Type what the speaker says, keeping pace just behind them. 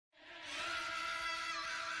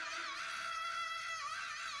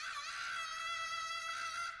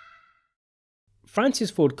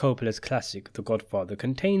Francis Ford Coppola's classic, The Godfather,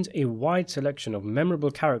 contains a wide selection of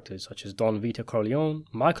memorable characters such as Don Vito Corleone,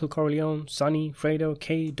 Michael Corleone, Sonny, Fredo,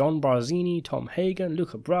 Kay, Don Barzini, Tom Hagen,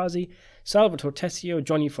 Luca Brasi, Salvatore Tessio,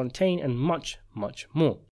 Johnny Fontaine, and much, much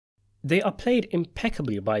more. They are played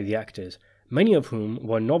impeccably by the actors, many of whom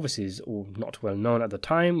were novices or not well known at the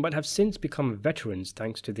time but have since become veterans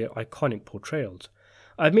thanks to their iconic portrayals.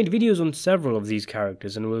 I've made videos on several of these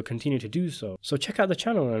characters and will continue to do so check out the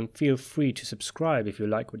channel and feel free to subscribe if you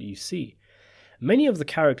like what you see. Many of the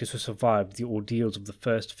characters who survived the ordeals of the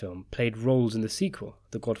first film played roles in the sequel,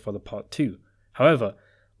 The Godfather Part II. However,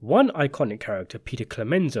 one iconic character, Peter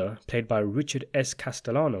Clemenza, played by Richard S.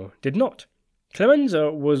 Castellano, did not.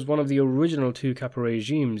 Clemenza was one of the original two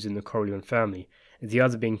caporegimes in the Corleone family, the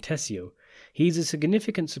other being Tessio. He is a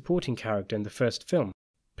significant supporting character in the first film,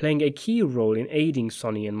 playing a key role in aiding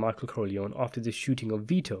Sonny and Michael Corleone after the shooting of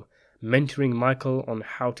Vito, mentoring Michael on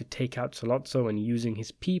how to take out Sollozzo and using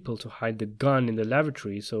his people to hide the gun in the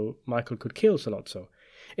lavatory so Michael could kill Sollozzo.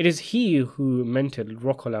 It is he who mentored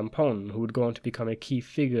Rocco Lampone, who would go on to become a key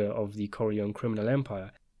figure of the Corleone criminal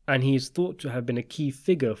empire, and he is thought to have been a key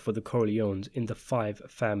figure for the Corleones in the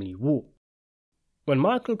Five-Family War. When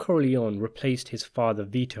Michael Corleone replaced his father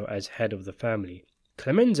Vito as head of the family,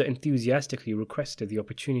 Clemenza enthusiastically requested the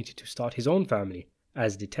opportunity to start his own family,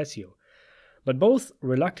 as did Tessio, but both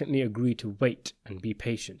reluctantly agreed to wait and be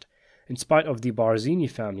patient, in spite of the Barzini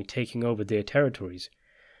family taking over their territories.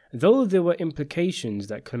 Though there were implications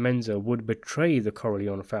that Clemenza would betray the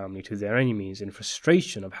Corleone family to their enemies in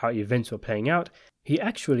frustration of how events were playing out, he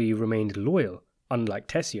actually remained loyal, unlike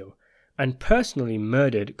Tessio, and personally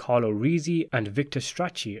murdered Carlo Rizzi and Victor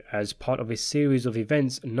Strachey as part of a series of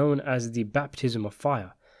events known as the Baptism of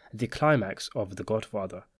Fire, the climax of The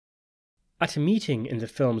Godfather. At a meeting in the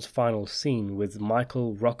film's final scene with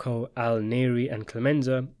Michael, Rocco, Al Neri and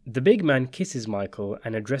Clemenza, the big man kisses Michael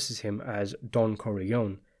and addresses him as Don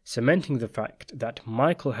Corleone, cementing the fact that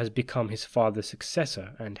Michael has become his father's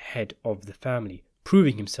successor and head of the family,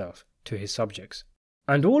 proving himself to his subjects.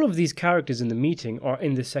 And all of these characters in the meeting are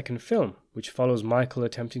in the second film, which follows Michael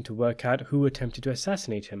attempting to work out who attempted to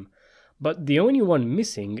assassinate him. But the only one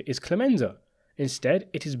missing is Clemenza. Instead,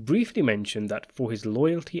 it is briefly mentioned that for his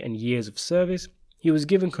loyalty and years of service, he was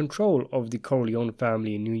given control of the Corleone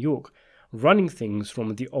family in New York, running things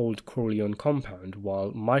from the old Corleone compound,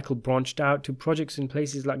 while Michael branched out to projects in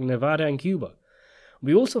places like Nevada and Cuba.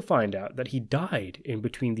 We also find out that he died in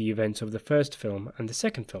between the events of the first film and the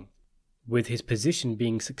second film, with his position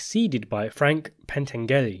being succeeded by Frank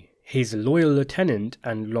Pentangeli, his loyal lieutenant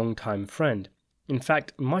and longtime friend. In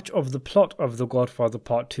fact, much of the plot of The Godfather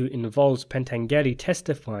Part II involves Pentangeli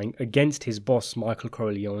testifying against his boss Michael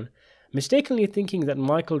Corleone, mistakenly thinking that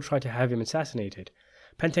Michael tried to have him assassinated.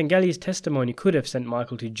 Pentangeli's testimony could have sent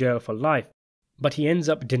Michael to jail for life, but he ends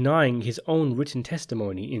up denying his own written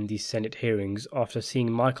testimony in these Senate hearings after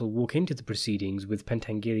seeing Michael walk into the proceedings with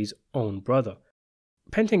Pentangeli's own brother.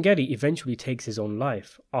 Pentangeli eventually takes his own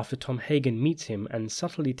life after Tom Hagen meets him and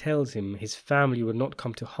subtly tells him his family will not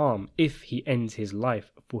come to harm if he ends his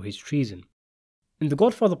life for his treason. In The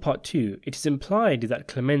Godfather Part II, it is implied that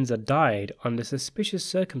Clemenza died under suspicious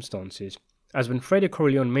circumstances, as when Fredo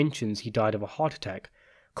Corleone mentions he died of a heart attack,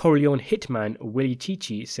 Corleone hitman Willie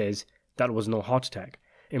Chichi says that was no heart attack,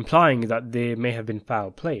 implying that there may have been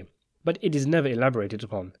foul play, but it is never elaborated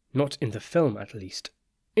upon, not in the film at least.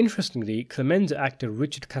 Interestingly, Clemenza actor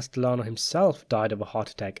Richard Castellano himself died of a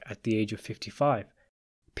heart attack at the age of 55.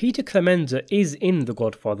 Peter Clemenza is in The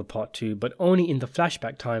Godfather Part II, but only in the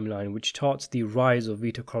flashback timeline which charts the rise of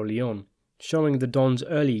Vito Corleone, showing the Don's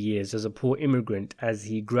early years as a poor immigrant as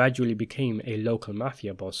he gradually became a local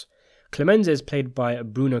mafia boss. Clemenza is played by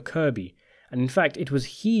Bruno Kirby, and in fact it was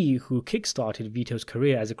he who kick-started Vito's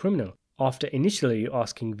career as a criminal, after initially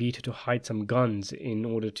asking Vito to hide some guns in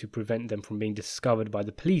order to prevent them from being discovered by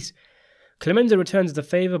the police. Clemenza returns the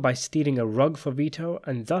favour by stealing a rug for Vito,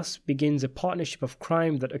 and thus begins a partnership of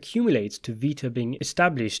crime that accumulates to Vito being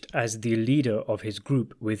established as the leader of his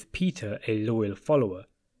group, with Peter a loyal follower.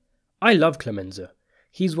 I love Clemenza.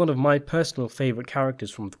 He's one of my personal favourite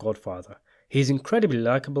characters from The Godfather. He's incredibly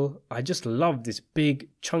likeable. I just love this big,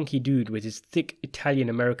 chunky dude with his thick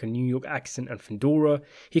Italian-American New York accent and fedora.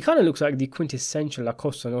 He kind of looks like the quintessential La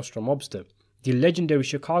Cosa Nostra mobster. The legendary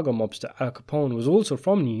Chicago mobster Al Capone was also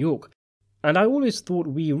from New York, and I always thought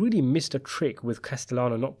we really missed a trick with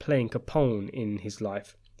Castellano not playing Capone in his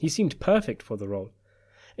life. He seemed perfect for the role.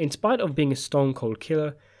 In spite of being a stone-cold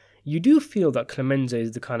killer, you do feel that Clemenza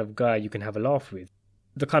is the kind of guy you can have a laugh with.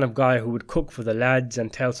 The kind of guy who would cook for the lads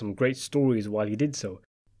and tell some great stories while he did so,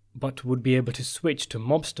 but would be able to switch to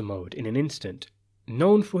mobster mode in an instant.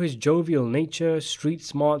 Known for his jovial nature, street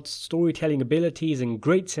smarts, storytelling abilities, and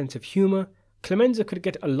great sense of humour, Clemenza could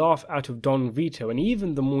get a laugh out of Don Vito and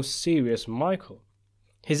even the more serious Michael.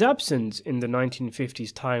 His absence in the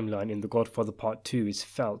 1950s timeline in The Godfather Part II is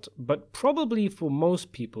felt, but probably for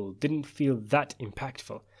most people didn't feel that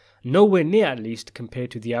impactful, nowhere near at least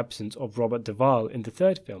compared to the absence of Robert Duvall in the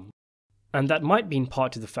third film. And that might be in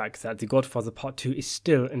part to the fact that The Godfather Part II is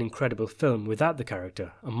still an incredible film without the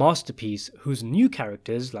character, a masterpiece whose new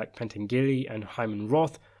characters like Pentangeli and Hyman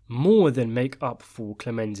Roth more than make up for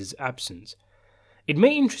Clemenza's absence. It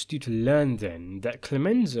may interest you to learn then that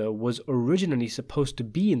Clemenza was originally supposed to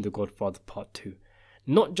be in The Godfather Part II,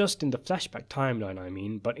 not just in the flashback timeline I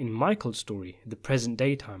mean, but in Michael's story, the present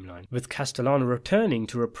day timeline, with Castellano returning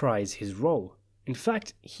to reprise his role. In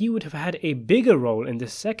fact, he would have had a bigger role in the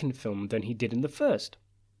second film than he did in the first.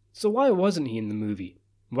 So why wasn't he in the movie?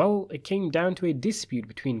 Well, it came down to a dispute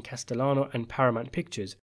between Castellano and Paramount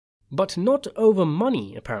Pictures, but not over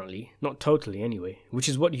money, apparently, not totally anyway, which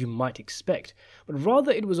is what you might expect, but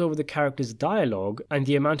rather it was over the character's dialogue and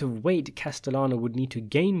the amount of weight Castellano would need to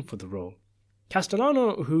gain for the role.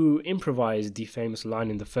 Castellano, who improvised the famous line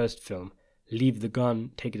in the first film, "Leave the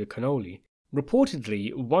gun, take the cannoli,"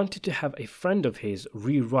 reportedly wanted to have a friend of his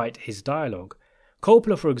rewrite his dialogue.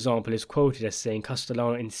 Coppola, for example, is quoted as saying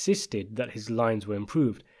Castellano insisted that his lines were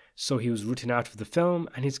improved, so he was written out of the film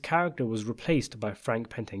and his character was replaced by Frank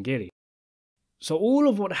Pentangeli. So all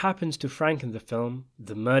of what happens to Frank in the film,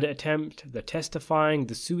 the murder attempt, the testifying,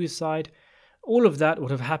 the suicide, all of that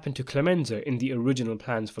would have happened to Clemenza in the original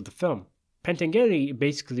plans for the film. Pentangeli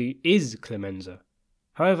basically is Clemenza.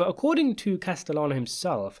 However, according to Castellano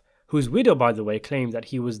himself, whose widow by the way claimed that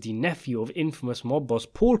he was the nephew of infamous mob boss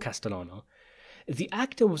Paul Castellano, the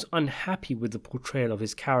actor was unhappy with the portrayal of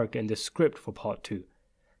his character in the script for Part 2.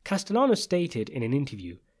 Castellano stated in an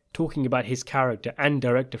interview, talking about his character and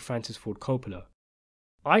director Francis Ford Coppola,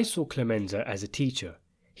 "I saw Clemenza as a teacher.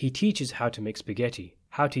 He teaches how to make spaghetti,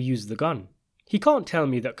 how to use the gun. He can't tell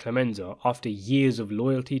me that Clemenza, after years of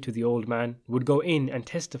loyalty to the old man, would go in and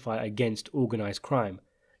testify against organized crime,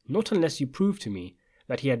 not unless you prove to me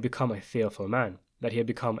that he had become a fearful man, that he had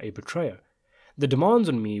become a betrayer. The demands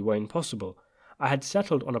on me were impossible. I had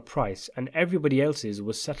settled on a price and everybody else's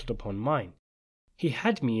was settled upon mine. He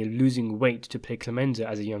had me losing weight to play Clemenza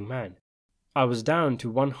as a young man. I was down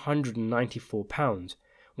to 194 pounds.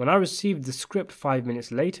 When I received the script 5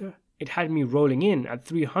 minutes later, it had me rolling in at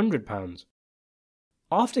 300 pounds.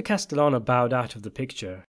 After Castellano bowed out of the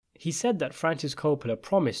picture, he said that Francis Coppola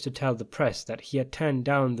promised to tell the press that he had turned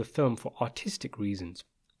down the film for artistic reasons.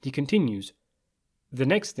 He continues, "The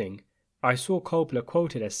next thing, I saw Coppola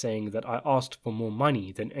quoted as saying that I asked for more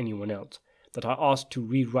money than anyone else, that I asked to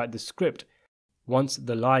rewrite the script. Once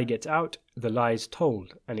the lie gets out, the lie is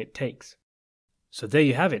told, and it takes." So there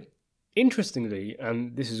you have it. Interestingly,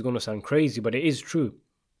 and this is going to sound crazy, but it is true,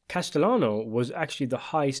 Castellano was actually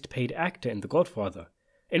the highest paid actor in The Godfather.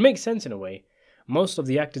 It makes sense in a way. Most of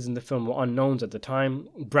the actors in the film were unknowns at the time.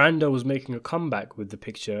 Brando was making a comeback with the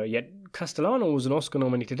picture, yet Castellano was an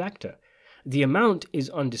Oscar-nominated actor. The amount is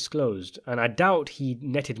undisclosed, and I doubt he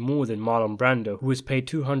netted more than Marlon Brando, who was paid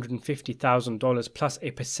 $250,000 plus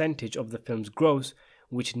a percentage of the film's gross,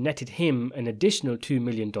 which netted him an additional $2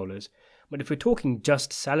 million. But if we're talking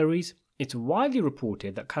just salaries, it's widely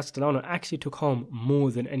reported that Castellano actually took home more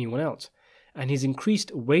than anyone else, and his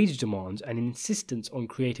increased wage demands and insistence on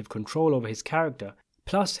creative control over his character,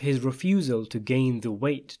 plus his refusal to gain the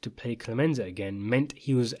weight to play Clemenza again, meant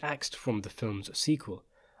he was axed from the film's sequel.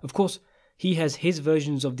 Of course, he has his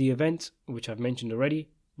versions of the events, which I've mentioned already,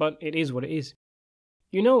 but it is what it is.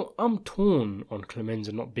 You know, I'm torn on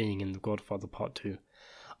Clemenza not being in The Godfather Part 2.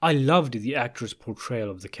 I loved the actor's portrayal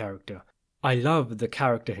of the character. I love the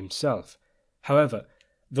character himself. However,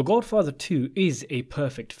 The Godfather 2 is a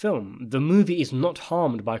perfect film. The movie is not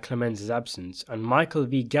harmed by Clemenza's absence, and Michael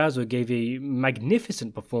V. Gazzo gave a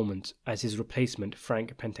magnificent performance as his replacement,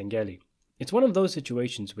 Frank Pentangeli. It's one of those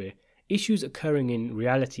situations where issues occurring in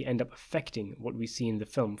reality end up affecting what we see in the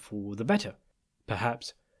film for the better,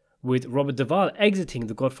 perhaps, with Robert Duvall exiting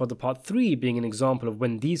The Godfather Part 3 being an example of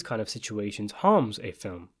when these kind of situations harms a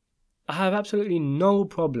film. I have absolutely no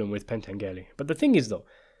problem with Pentangeli, but the thing is though,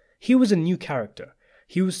 he was a new character.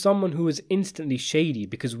 He was someone who was instantly shady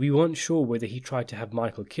because we weren't sure whether he tried to have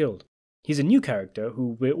Michael killed. He's a new character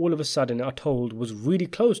who we all of a sudden are told was really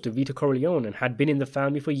close to Vito Corleone and had been in the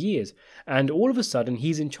family for years, and all of a sudden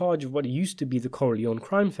he's in charge of what used to be the Corleone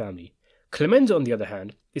crime family. Clemenza, on the other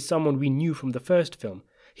hand, is someone we knew from the first film.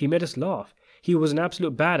 He made us laugh. He was an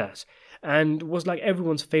absolute badass and was like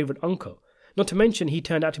everyone's favourite uncle. Not to mention, he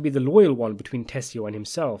turned out to be the loyal one between Tessio and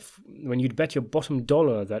himself, when you'd bet your bottom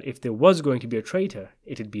dollar that if there was going to be a traitor,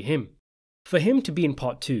 it'd be him. For him to be in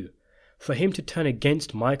part 2, for him to turn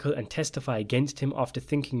against Michael and testify against him after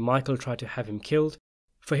thinking Michael tried to have him killed,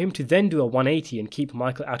 for him to then do a 180 and keep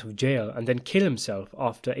Michael out of jail and then kill himself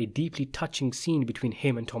after a deeply touching scene between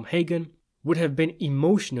him and Tom Hagen, would have been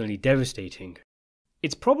emotionally devastating.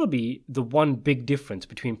 It's probably the one big difference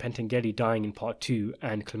between Pentangeli dying in part 2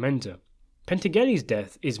 and Clemenza. Pentangeli's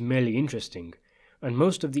death is merely interesting, and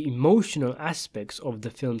most of the emotional aspects of the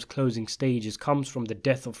film's closing stages comes from the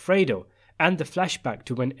death of Fredo and the flashback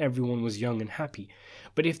to when everyone was young and happy.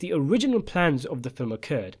 But if the original plans of the film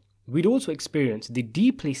occurred, we'd also experience the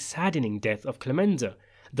deeply saddening death of Clemenza,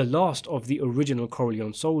 the last of the original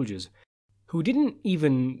Corleone soldiers, who didn't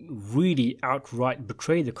even really outright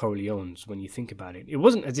betray the Corleones when you think about it. It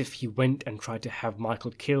wasn't as if he went and tried to have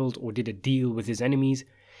Michael killed or did a deal with his enemies.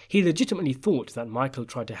 He legitimately thought that Michael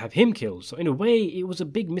tried to have him killed, so in a way it was a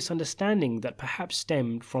big misunderstanding that perhaps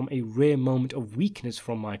stemmed from a rare moment of weakness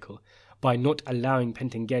from Michael by not allowing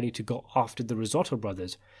Pentangeli to go after the Risotto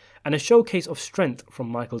brothers, and a showcase of strength from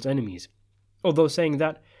Michael's enemies. Although saying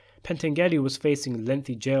that, Pentangeli was facing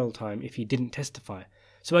lengthy jail time if he didn't testify,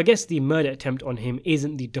 so I guess the murder attempt on him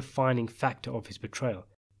isn't the defining factor of his betrayal.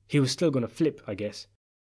 He was still gonna flip, I guess.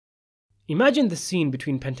 Imagine the scene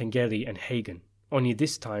between Pentangeli and Hagen, only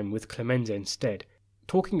this time with Clemenza instead,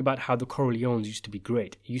 talking about how the Corleones used to be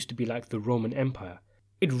great, it used to be like the Roman Empire.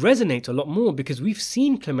 It resonates a lot more because we've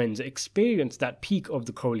seen Clemenza experience that peak of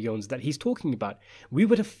the Corleones that he's talking about. We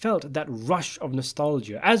would have felt that rush of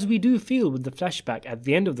nostalgia, as we do feel with the flashback at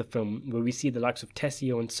the end of the film where we see the likes of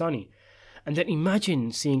Tessio and Sonny. And then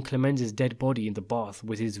imagine seeing Clemenza's dead body in the bath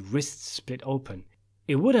with his wrists split open.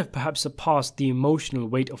 It would have perhaps surpassed the emotional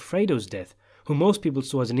weight of Fredo's death, who most people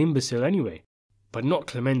saw as an imbecile anyway. But not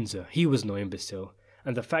Clemenza, he was no imbecile,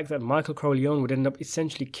 and the fact that Michael Corleone would end up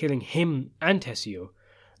essentially killing him and Tessio,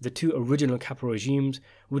 the two original Capo regimes,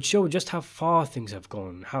 would show just how far things have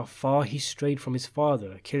gone, how far he strayed from his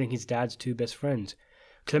father, killing his dad's two best friends.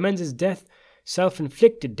 Clemenza's death,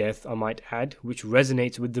 self-inflicted death I might add, which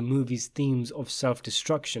resonates with the movie's themes of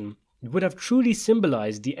self-destruction, would have truly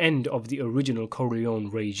symbolized the end of the original Corleone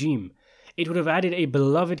regime. It would have added a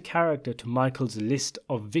beloved character to Michael's list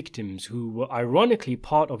of victims who were ironically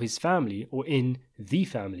part of his family or in the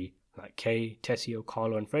family, like Kay, Tessio,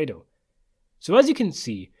 Carlo and Fredo. So as you can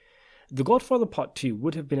see, The Godfather Part II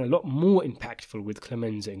would have been a lot more impactful with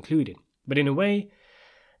Clemenza included, but in a way,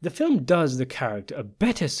 the film does the character a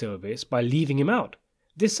better service by leaving him out.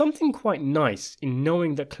 There's something quite nice in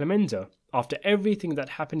knowing that Clemenza, after everything that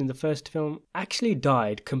happened in the first film, actually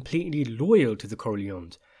died completely loyal to the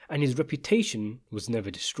Corleones, and his reputation was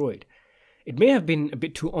never destroyed. It may have been a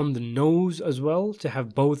bit too on the nose as well to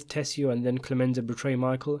have both Tessio and then Clemenza betray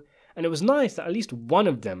Michael, and it was nice that at least one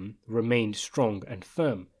of them remained strong and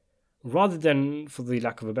firm. Rather than, for the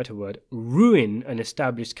lack of a better word, ruin an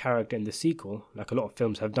established character in the sequel, like a lot of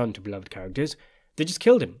films have done to beloved characters, they just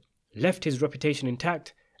killed him, left his reputation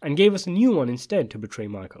intact, and gave us a new one instead to betray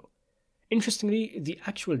Michael. Interestingly, the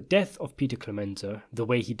actual death of Peter Clemenza, the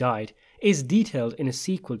way he died, is detailed in a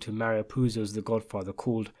sequel to Mario Puzo's The Godfather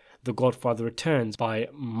called The Godfather Returns by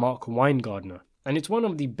Mark Weingartner, and it's one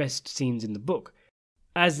of the best scenes in the book.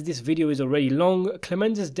 As this video is already long,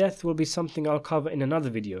 Clemenza's death will be something I'll cover in another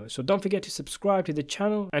video, so don't forget to subscribe to the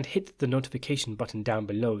channel and hit the notification button down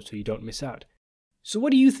below so you don't miss out. So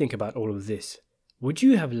what do you think about all of this? Would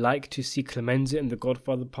you have liked to see Clemenza in The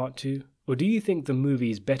Godfather Part II, or do you think the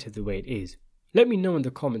movie is better the way it is? Let me know in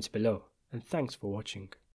the comments below, and thanks for watching.